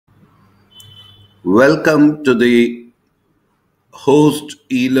Welcome to the host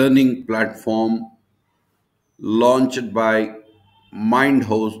e-learning platform launched by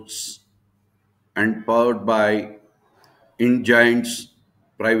Mindhosts and powered by Indgiants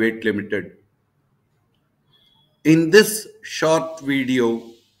Private Limited. In this short video,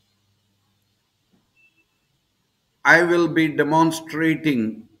 I will be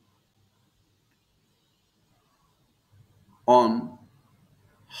demonstrating on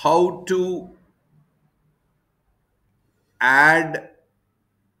how to add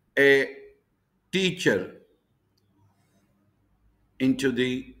a teacher into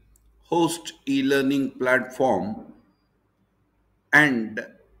the host e-learning platform and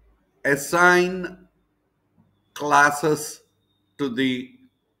assign classes to the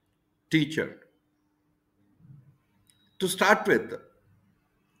teacher. To start with,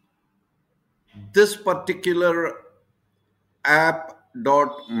 this particular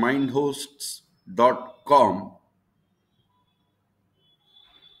app.mindhosts.com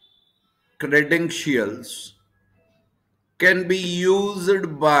credentials can be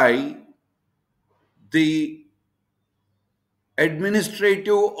used by the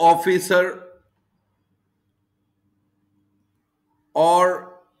administrative officer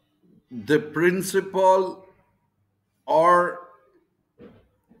or the principal or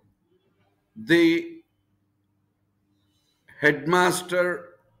the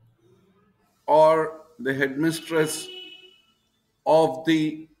headmaster or the headmistress of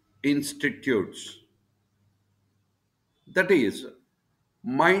the institutes. That is,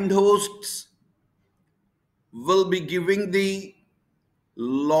 Mindhosts will be giving the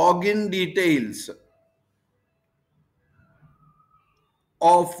login details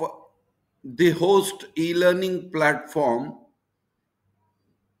of the host e-learning platform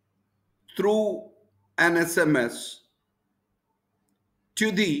through an SMS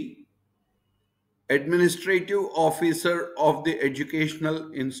to the administrative officer of the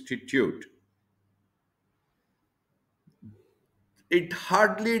educational institute. It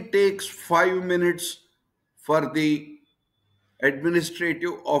hardly takes 5 minutes for the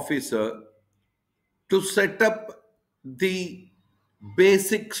administrative officer to set up the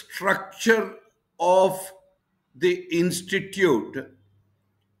basic structure of the institute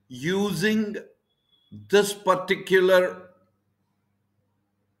using this particular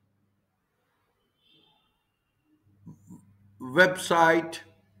website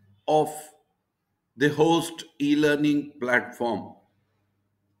of the host e-learning platform,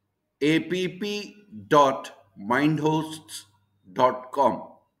 app.mindhosts.com.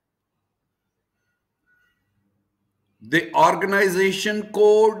 The organization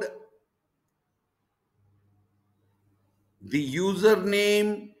code, the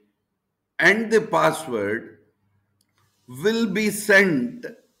username, and the password will be sent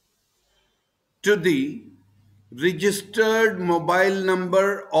to the registered mobile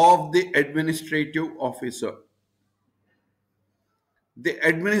number of the administrative officer. The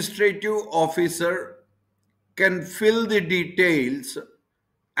administrative officer can fill the details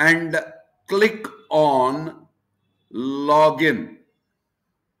and click on login.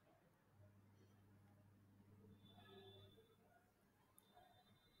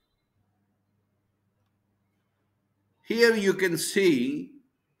 Here you can see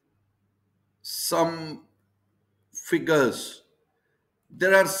some figures.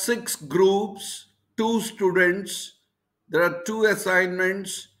 There are 6 groups, 2 students, there are 2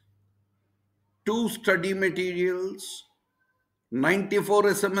 assignments, 2 study materials, 94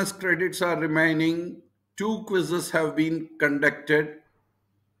 SMS credits are remaining, 2 quizzes have been conducted,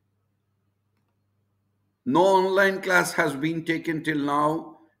 no online class has been taken till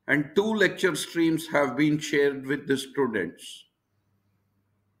now, and 2 lecture streams have been shared with the students.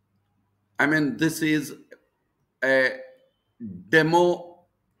 I mean, this is a demo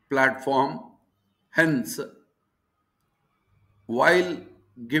platform. Hence, while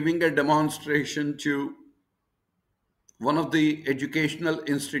giving a demonstration to one of the educational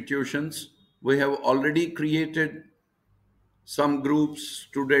institutions, we have already created some groups,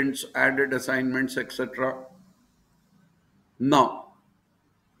 students, added assignments, etc. Now,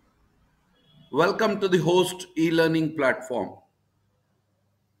 welcome to the host e-learning platform.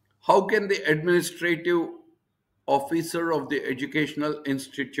 How can the administrative officer of the educational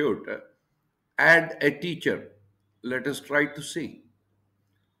institute add a teacher? Let us try to see.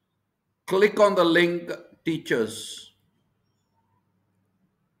 Click on the link teachers.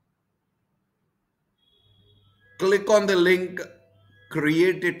 Click on the link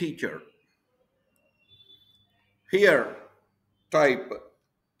create a teacher. Here, type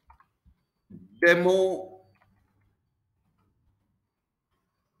demo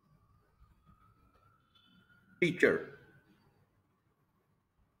teacher.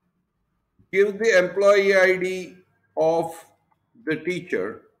 Give the employee ID of the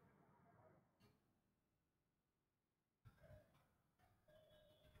teacher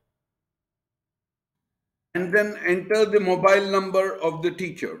and then enter the mobile number of the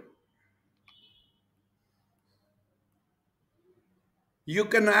teacher. You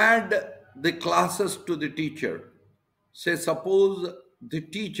can add the classes to the teacher. Say, suppose the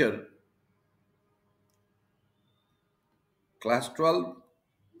teacher, class 12,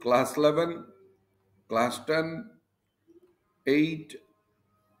 class 11, class 10, 8,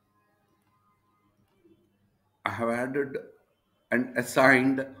 I have added and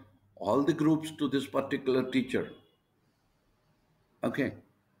assigned all the groups to this particular teacher. Okay.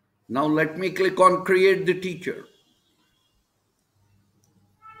 Now let me click on create the teacher.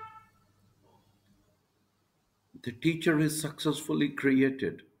 The teacher is successfully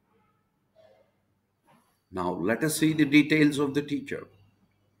created. Now let us see the details of the teacher.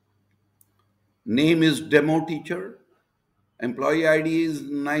 Name is demo teacher. Employee ID is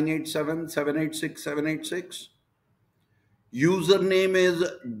 987-786-786. Username is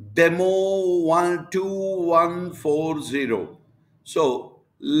demo12140. So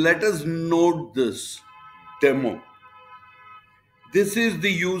let us note this demo. This is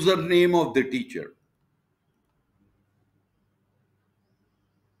the username of the teacher.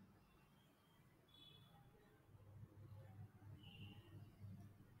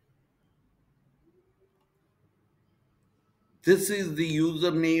 This is the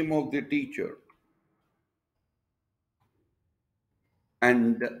username of the teacher.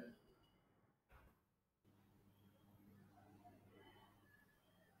 And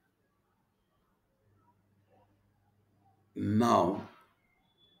now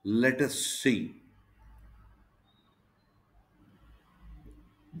let us see.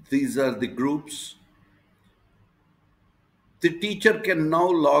 These are the groups. The teacher can now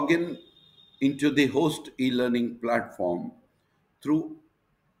log in into the host e-learning platform through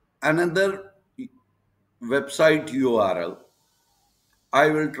another website URL. I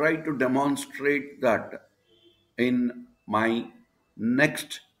will try to demonstrate that in my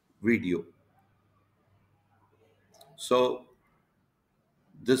next video. So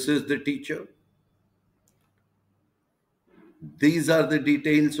this is the teacher. These are the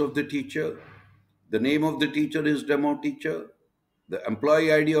details of the teacher. The name of the teacher is demo teacher. The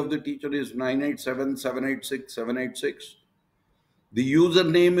employee ID of the teacher is 987-786-786. The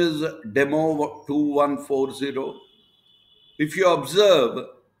username is demo2140. If you observe,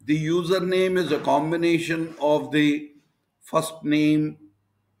 the username is a combination of the first name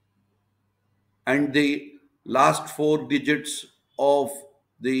and the last four digits of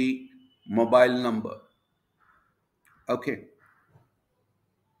the mobile number. Okay.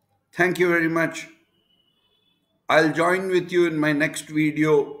 Thank you very much. I'll join with you in my next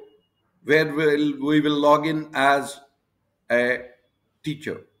video where we will log in as a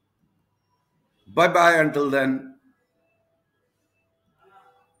teacher. Bye-bye until then.